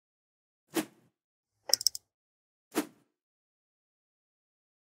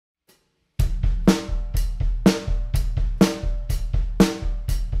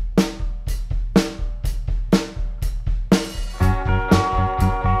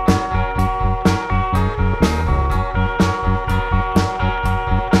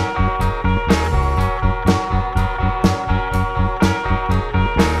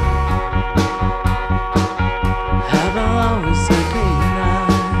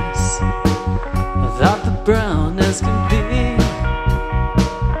brown as can be.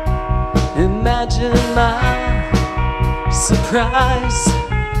 Imagine my surprise,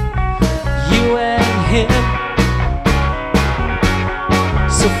 you and him,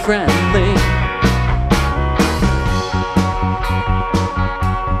 so friendly.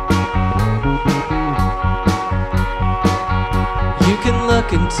 You can look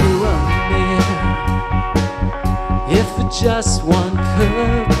into a mirror if for just one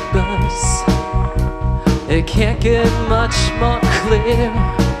purpose. It can't get much more clear.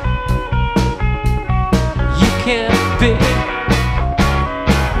 You can't be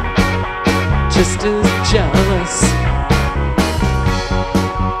just as jealous.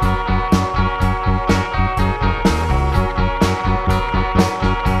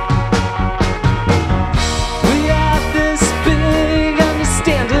 We have this big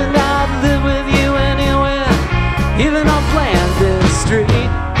understanding. I'd live with you anywhere, even on Flanders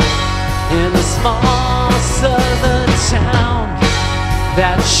Street, in a small southern town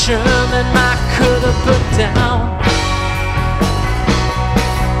that Sherman might could have put down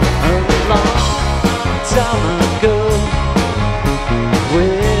a long time ago.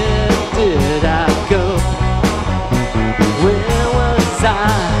 Where did I go? Where was I?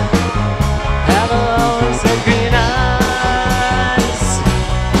 Have I always had green eyes?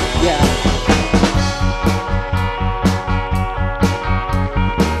 Yeah.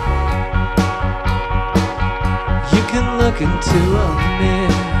 You can look into a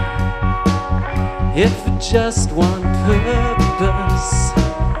mirror if for just one purpose.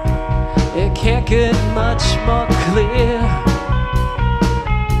 It can't get much more clear.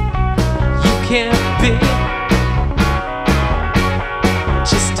 You can't be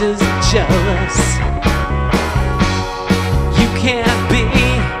just as jealous.